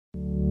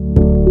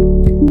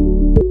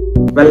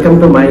Welcome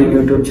to my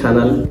YouTube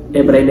channel,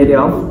 a Brainery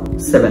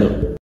of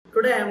Civil.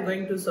 Today I am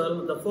going to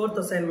solve the fourth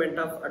assignment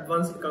of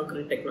Advanced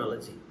Concrete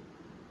Technology.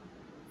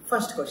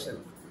 First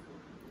question.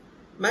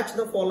 Match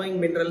the following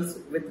minerals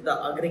with the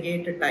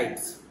aggregate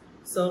types.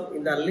 So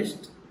in the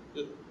list,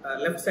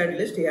 left side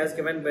list, he has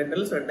given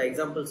minerals and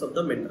examples of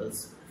the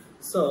minerals.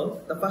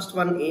 So the first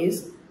one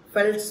is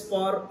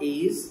feldspar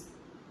is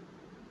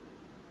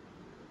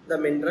the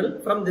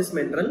mineral. From this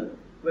mineral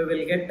we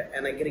will get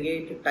an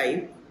aggregate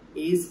type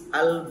is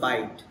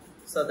albite.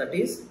 So that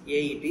is A,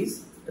 it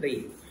is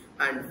 3.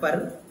 And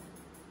for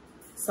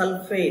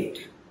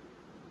sulfate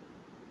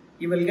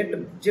you will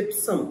get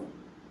gypsum.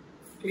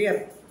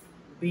 Clear?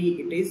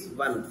 B, it is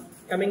 1.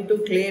 Coming to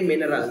clay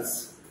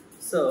minerals.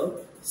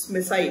 So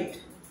smithite,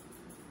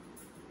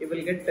 you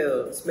will get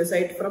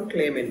smithite from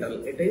clay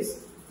mineral. It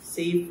is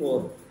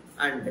C4.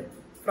 And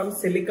from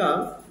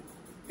silica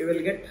you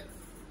will get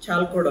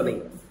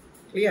chalcedony.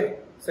 Clear?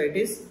 So it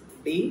is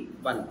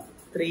D1.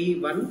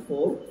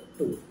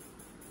 3142.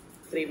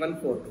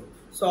 3142.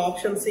 So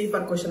option C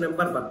for question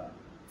number 1.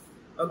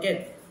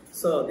 Okay.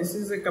 So this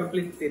is a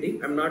complete theory.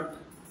 I'm not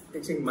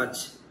teaching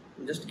much.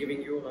 I'm just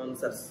giving you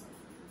answers.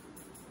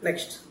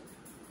 Next,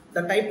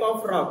 the type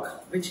of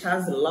rock which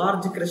has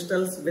large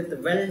crystals with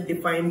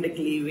well-defined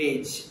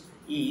cleavage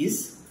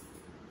is,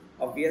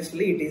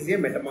 obviously it is a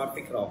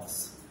metamorphic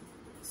rocks.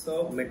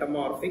 So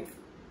metamorphic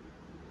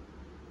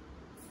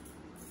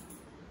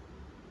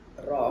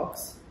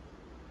rocks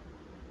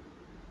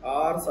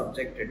are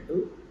subjected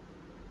to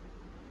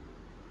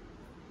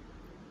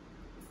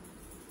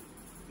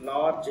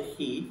large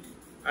heat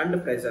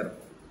and pressure.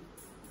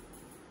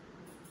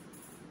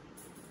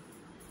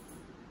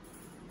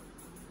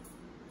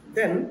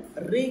 Then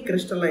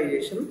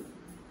recrystallization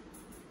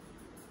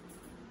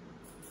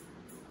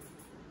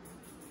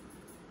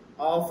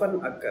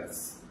often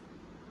occurs.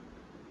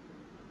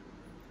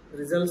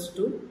 Results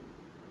to,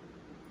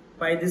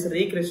 by this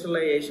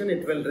recrystallization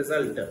it will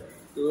result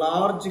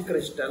large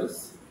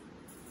crystals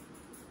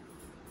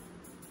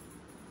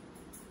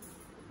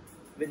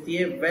with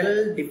a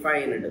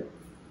well-defined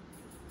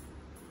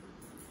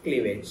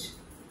cleavage.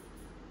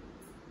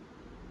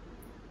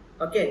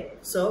 Okay,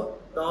 so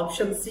the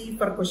option C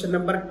for question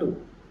number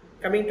 2.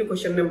 Coming to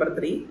question number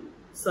 3.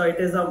 So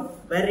it is a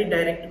very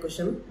direct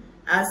question.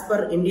 As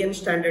per Indian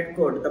Standard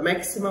Code, the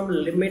maximum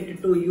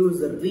limit to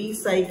use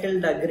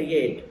recycled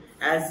aggregate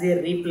as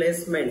a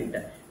replacement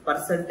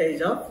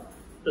percentage of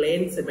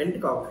plain cement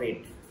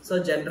concrete.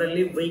 So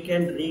generally we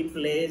can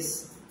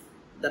replace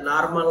the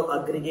normal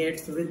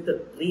aggregates with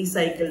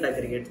recycled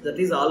aggregates, that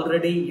is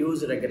already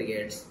used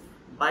aggregates,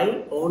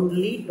 by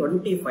only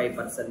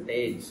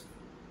 25%.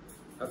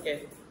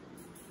 Okay.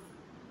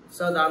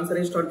 So the answer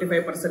is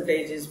 25%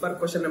 is for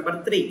question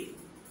number 3.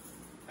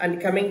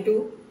 And coming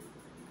to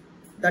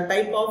the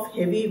type of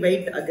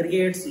heavyweight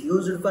aggregates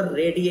used for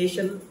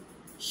radiation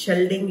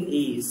shielding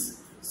is,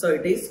 so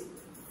it is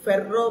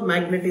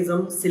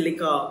ferromagnetism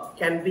silica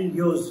can be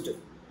used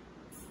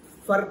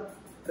for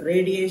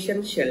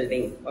radiation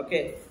shielding.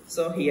 Okay,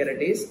 so here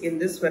it is in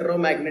this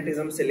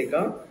ferromagnetism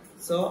silica.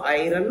 So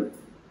iron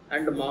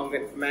and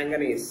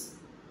manganese.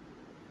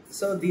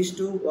 So these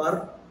two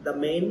are the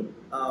main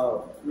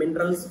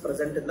minerals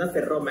present in the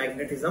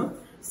ferromagnetism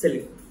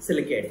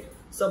silicate.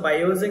 So by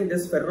using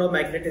this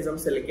ferromagnetism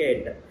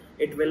silicate,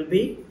 it will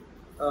be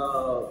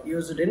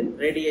used in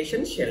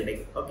radiation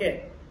shielding.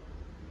 Okay.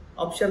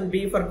 Option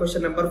B for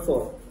question number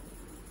 4.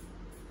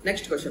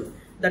 Next question.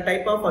 The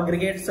type of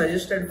aggregate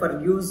suggested for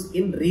use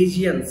in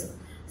regions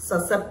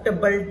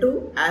susceptible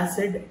to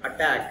acid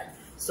attack.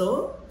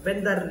 So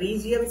when the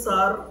regions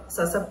are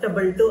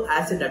susceptible to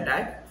acid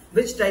attack,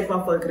 which type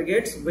of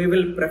aggregates we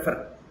will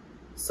prefer?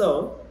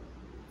 So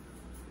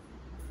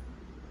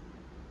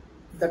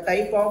the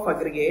type of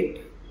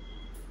aggregate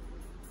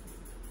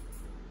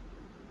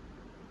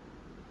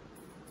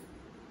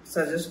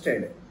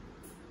suggested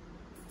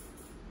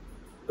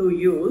to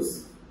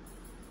use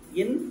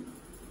in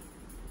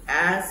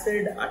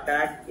acid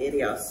attack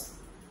areas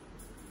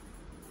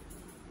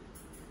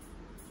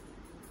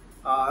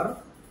are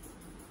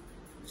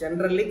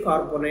generally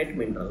carbonate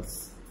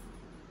minerals.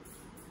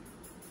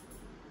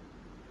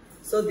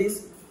 So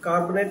these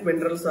carbonate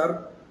minerals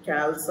are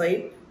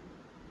calcite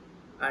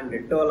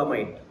and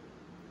dolomite.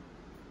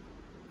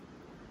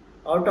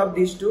 Out of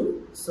these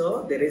two,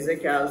 so there is a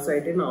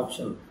calcite in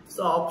option.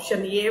 So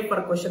option A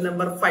for question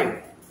number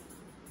 5.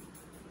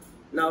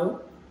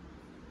 Now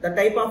the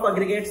type of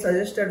aggregate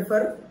suggested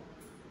for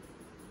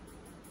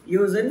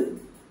use in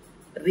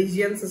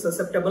regions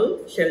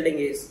susceptible shielding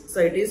is, so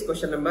it is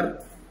question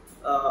number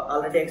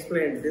already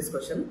explained this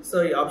question.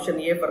 So option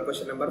A for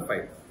question number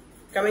 5.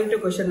 Coming to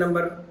question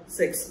number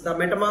 6. The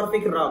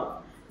metamorphic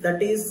rock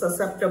that is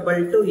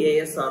susceptible to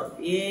ASR.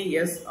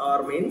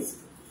 ASR means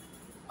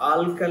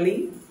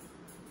alkali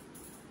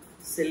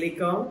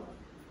silica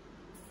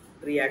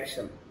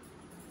reaction.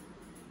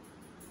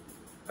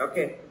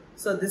 Okay.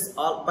 So this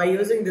by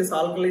using this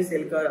alkali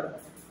silica,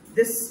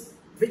 this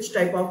which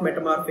type of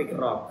metamorphic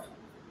rock?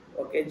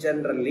 Okay,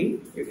 generally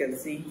you can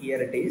see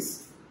here it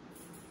is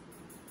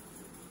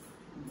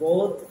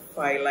both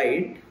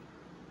phyllite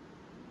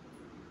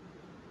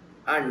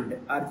and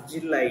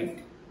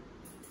argillite.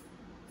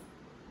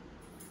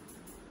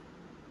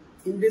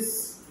 In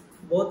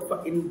both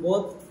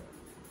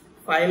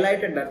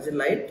phyllite and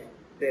argillite,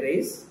 there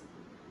is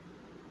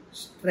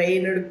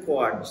strained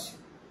quartz.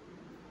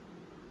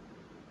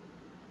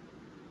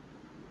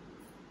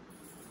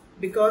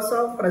 Because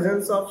of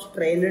presence of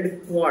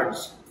strained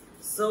quartz,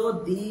 so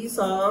these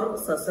are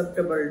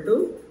susceptible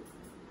to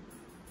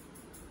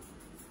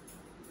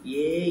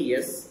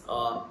AS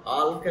or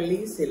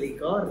alkali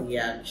silica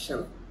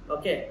reaction.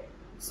 Okay,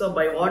 so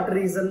by what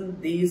reason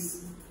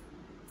these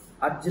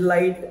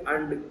argillite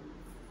and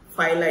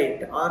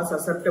phyllite are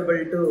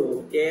susceptible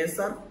to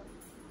ASR?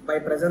 By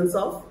presence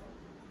of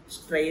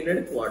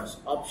strained quartz.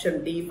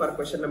 Option D for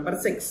question number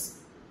 6.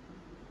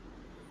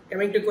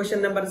 Coming to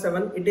question number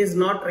 7, it is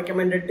not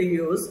recommended to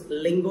use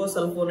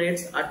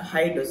lingosulfonates at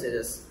high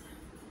dosages.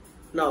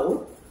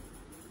 Now,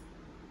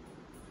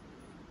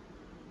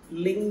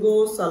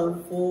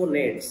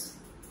 lingosulfonates,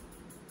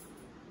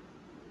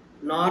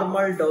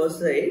 normal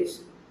dosage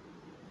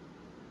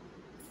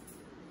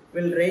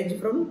will range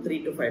from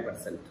 3 to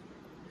 5%.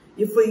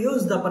 If we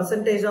use the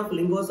percentage of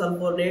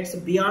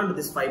lingosulfonates beyond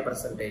this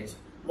 5%,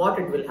 what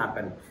it will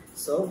happen?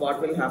 So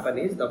what will happen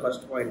is, the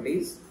first point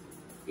is,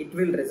 it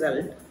will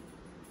result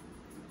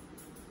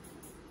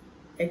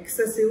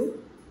excessive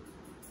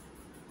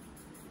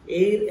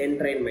air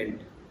entrainment.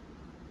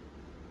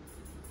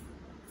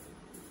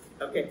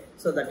 Okay,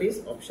 so that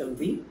is option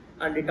B,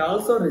 and it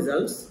also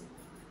results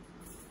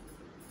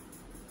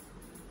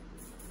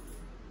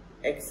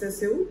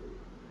excessive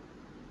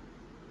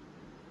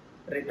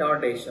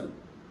retardation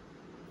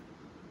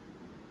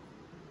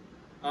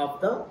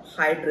of the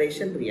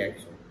hydration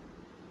reaction.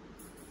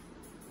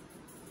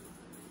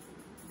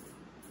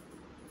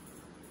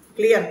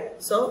 Clear?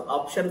 So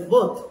option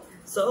both.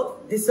 So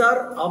these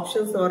are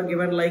options are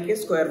given like a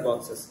square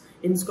boxes.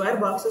 In square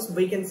boxes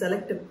we can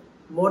select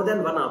more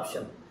than one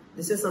option.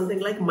 This is something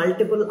like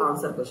multiple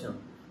answer question.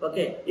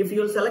 Okay, if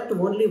you will select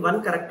only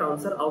one correct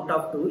answer out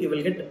of 2, you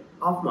will get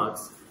half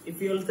marks.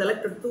 If you will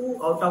select 2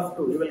 out of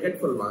 2, you will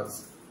get full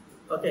marks.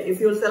 Okay, if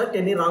you will select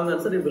any wrong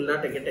answer, you will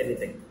not get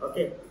anything.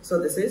 Okay, so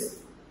this is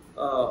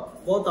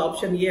both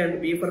option A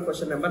and B for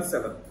question number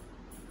 7.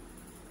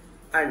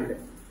 And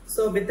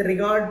so with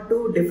regard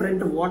to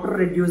different water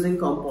reducing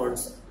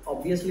compounds,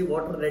 obviously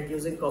water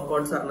reducing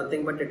compounds are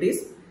nothing but it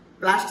is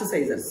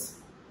plasticizers.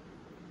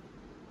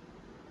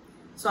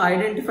 So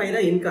identify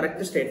the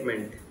incorrect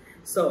statement.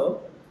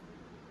 So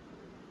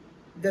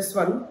this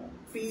one,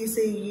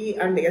 PCE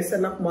and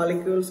SNF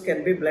molecules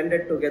can be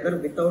blended together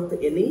without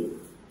any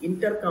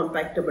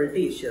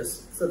intercompatibility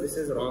issues. So this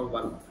is wrong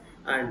one.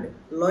 And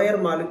lower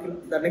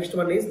molecule, the next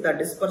one is the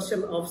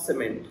dispersion of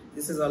cement.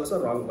 This is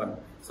also wrong one.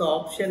 So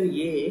option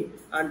A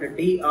and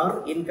D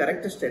are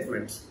incorrect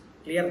statements.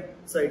 Clear?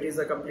 So it is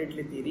a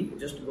completely theory.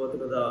 Just go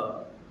through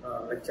the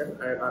lecture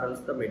or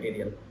else the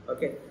material.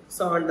 Okay.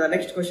 So and the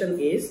next question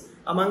is,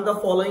 among the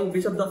following,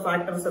 which of the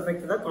factors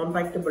affect the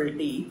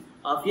compactability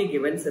of a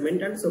given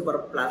cement and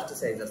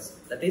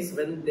superplasticizers? That is,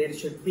 when there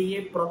should be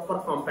a proper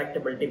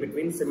compactability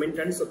between cement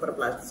and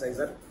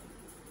superplasticizer.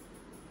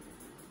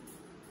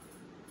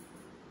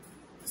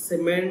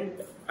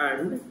 Cement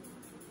and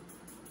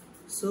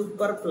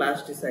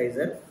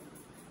superplasticizer,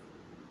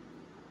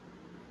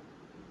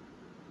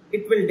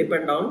 it will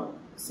depend on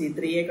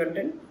C3A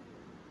content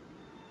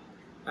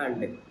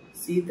and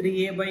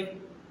C3A by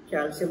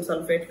calcium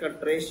sulfate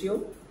cut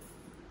ratio,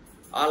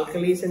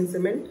 alkalis in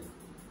cement.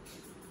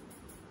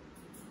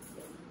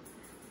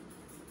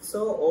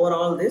 So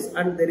overall this,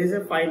 and there is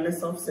a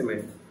fineness of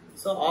cement.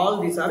 So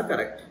all these are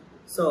correct.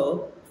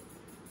 So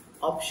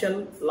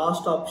option,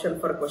 last option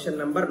for question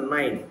number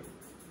 9.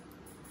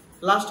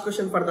 Last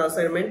question for the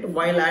assignment,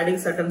 while adding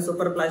certain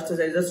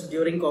superplasticizers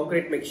during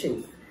concrete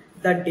mixing,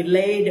 the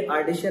delayed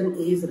addition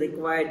is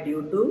required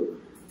due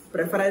to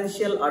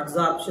preferential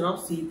absorption of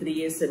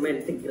C3A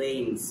cement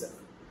grains.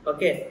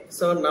 Okay,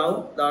 so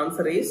now the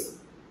answer is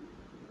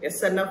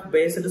SNF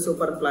based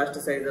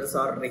superplasticizers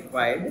are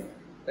required.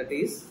 That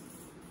is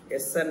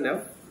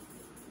SNF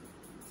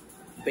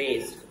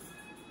based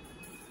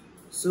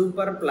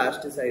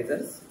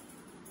superplasticizers.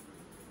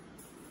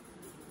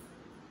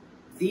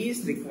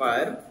 These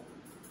require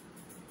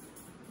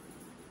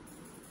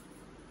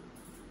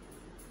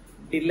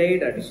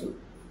delayed addition.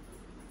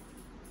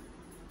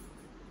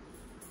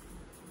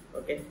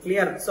 Okay,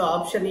 clear? So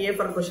option A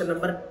for question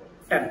number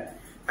 10.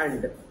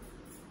 And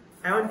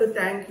I want to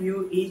thank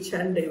you each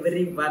and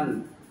every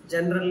one.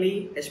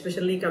 Generally,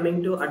 especially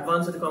coming to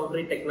advanced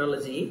concrete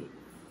technology,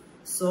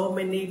 so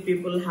many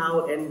people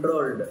have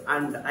enrolled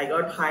and I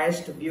got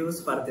highest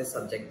views for this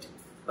subject.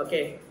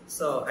 Okay,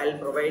 so I'll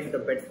provide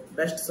the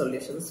best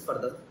solutions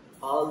for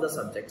all the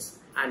subjects.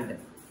 And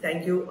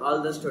thank you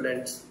all the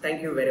students.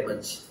 Thank you very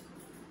much.